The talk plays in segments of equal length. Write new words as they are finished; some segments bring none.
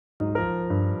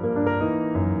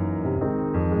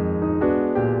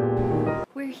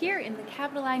here in the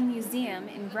BYUI-I Museum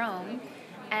in Rome,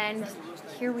 and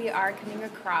here we are coming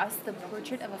across the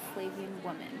portrait of a Flavian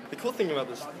woman. The cool thing about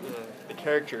the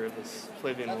character of this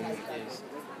Flavian woman is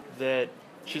that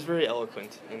she's very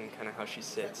eloquent in kind of how she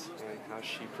sits and how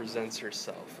she presents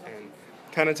herself. And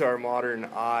kind of to our modern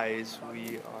eyes,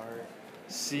 we are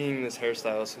seeing this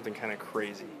hairstyle as something kind of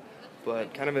crazy.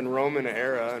 But kind of in Roman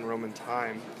era and Roman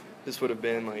time, this would have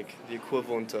been like the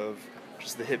equivalent of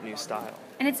just the hip new style.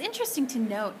 And it's interesting to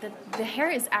note that the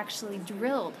hair is actually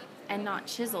drilled and not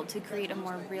chiseled to create a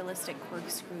more realistic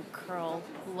corkscrew curl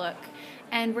look.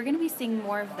 And we're going to be seeing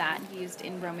more of that used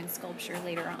in Roman sculpture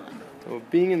later on. So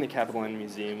being in the BYUI-I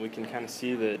Museum, we can kind of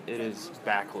see that it is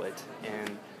backlit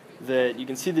and that you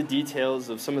can see the details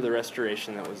of some of the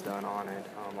restoration that was done on it.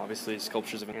 Obviously,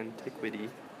 sculptures of antiquity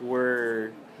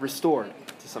were restored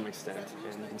to some extent,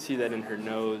 and you can see that in her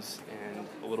nose and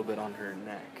a little bit on her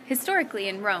neck. Historically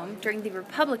in Rome, during the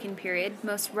Republican period,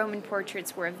 most Roman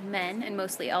portraits were of men, and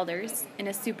mostly elders, in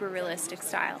a super realistic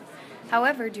style.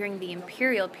 However, during the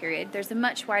imperial period, there's a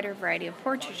much wider variety of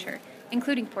portraiture,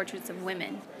 including portraits of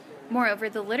women. Moreover,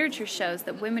 the literature shows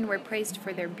that women were praised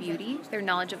for their beauty, their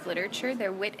knowledge of literature,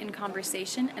 their wit in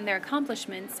conversation, and their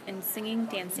accomplishments in singing,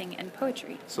 dancing, and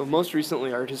poetry. So most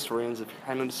recently, art historians have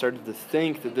kind of started to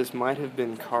think that this might have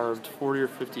been carved 40 or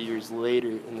 50 years later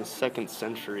in the 2nd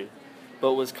century,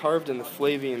 but was carved in the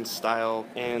Flavian style,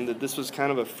 and that this was kind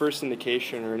of a first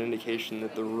indication or an indication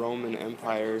that the Roman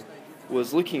Empire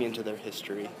was looking into their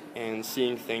history and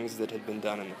seeing things that had been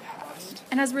done in the past.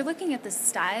 And as we're looking at the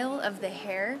style of the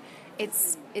hair,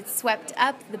 it's swept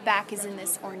up, the back is in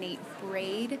this ornate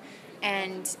braid,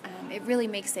 and it really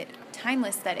makes it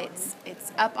timeless that it's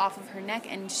up off of her neck,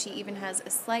 and she even has a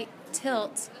slight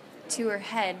tilt to her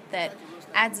head that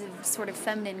adds a sort of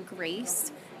feminine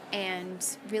grace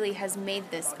and really has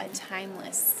made this a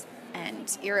timeless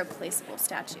and irreplaceable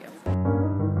statue.